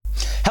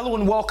Hello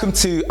and welcome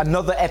to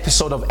another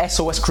episode of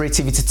SOS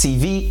Creativity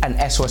TV and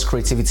SOS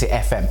Creativity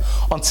FM.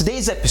 On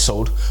today's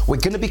episode, we're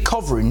going to be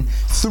covering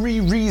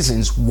 3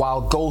 reasons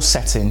why goal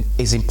setting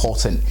is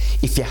important.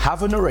 If you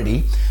haven't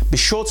already, be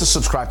sure to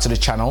subscribe to the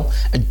channel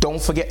and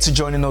don't forget to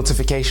join the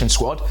notification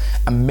squad,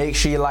 and make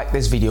sure you like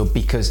this video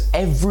because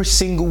every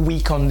single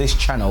week on this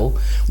channel,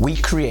 we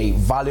create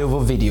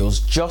valuable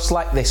videos just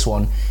like this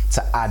one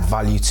to add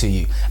value to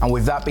you. And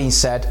with that being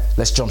said,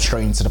 let's jump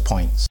straight into the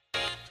points.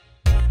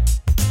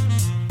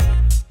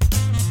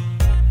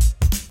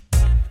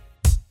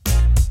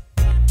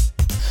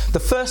 The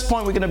first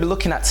point we're going to be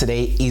looking at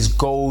today is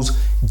goals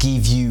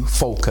give you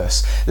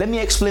focus. Let me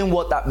explain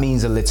what that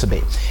means a little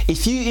bit.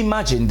 If you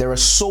imagine there are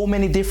so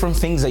many different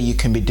things that you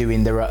can be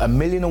doing, there are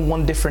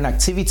 1,000,001 different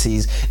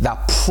activities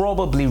that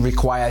probably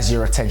requires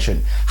your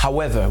attention.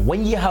 However,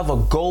 when you have a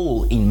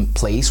goal in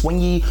place,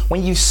 when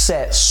you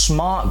set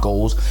SMART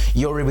goals,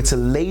 you're able to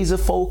laser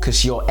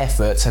focus your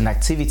efforts and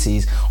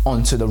activities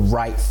onto the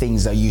right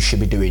things that you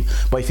should be doing.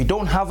 But if you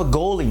don't have a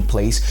goal in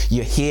place,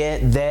 you're here,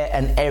 there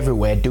and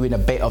everywhere doing a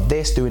bit of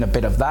this, doing a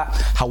bit of that.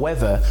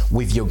 However,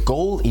 with your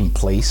goal in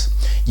place,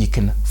 you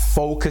can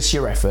focus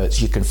your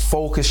efforts, you can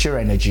focus your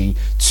energy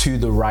to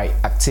the right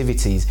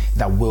activities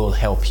that will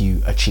help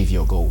you achieve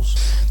your goals.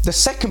 The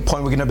second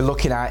point we're going to be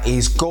looking at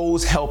is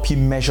goals help you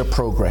measure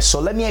progress.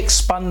 So let me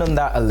expand on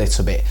that a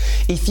little bit.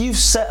 If you've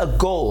set a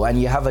goal and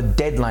you have a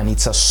deadline,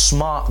 it's a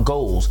SMART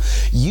goals,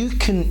 you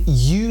can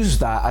use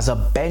that as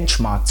a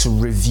benchmark to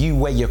review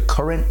where you're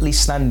currently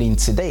standing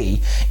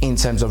today in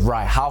terms of,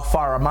 right, how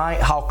far am I,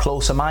 how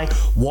close am I,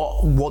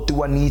 what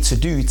do I need to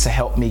do to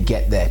help me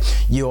get there?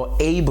 You're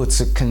able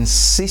to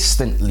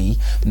consistently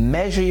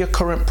measure your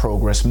current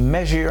progress,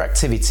 measure your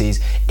activities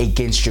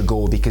against your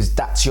goal, because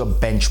that's your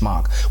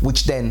benchmark,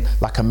 which then,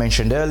 like I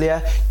mentioned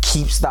earlier,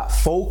 keeps that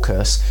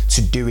focus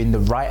to doing the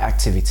right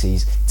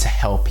activities to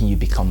helping you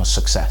become a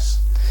success.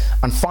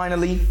 And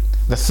finally,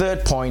 the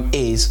third point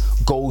is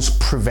goals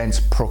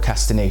prevent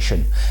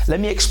procrastination. Let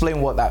me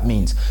explain what that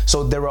means.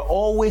 So there are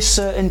always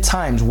certain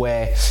times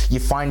where you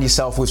find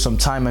yourself with some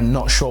time and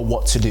not sure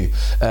what to do.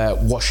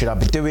 What should I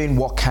be doing?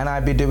 What can I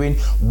be doing?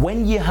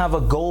 When you have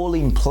a goal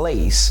in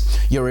place,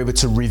 you're able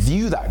to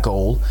review that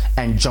goal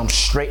and jump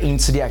straight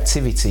into the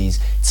activities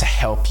to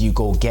help you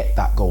go get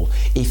that goal.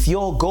 If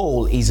your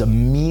goal is a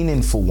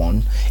meaningful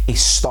one, it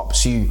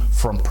stops you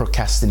from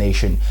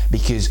procrastination,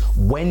 because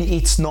when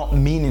it's not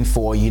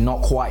meaningful, you're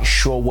not quite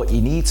sure what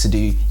you need to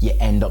do, you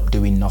end up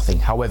doing nothing.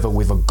 However,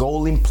 with a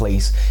goal in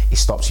place, it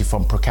stops you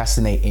from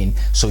procrastinating,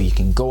 so you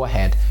can go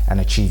ahead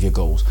and achieve your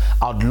goals.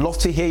 I'd love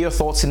to hear your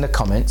thoughts in the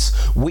comments.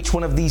 Which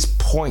one of these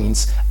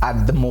points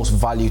add the most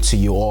value to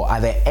you, or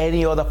are there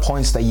any other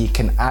points that you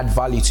can add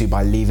value to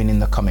by leaving in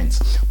the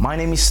comments? My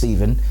name is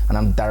Stephen and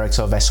I'm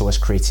Director of SOS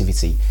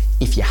Creativity.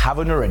 If you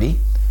haven't already,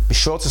 be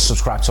sure to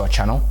subscribe to our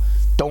channel.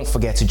 Don't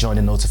forget to join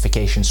the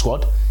notification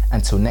squad.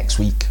 Until next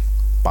week,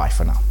 bye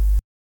for now.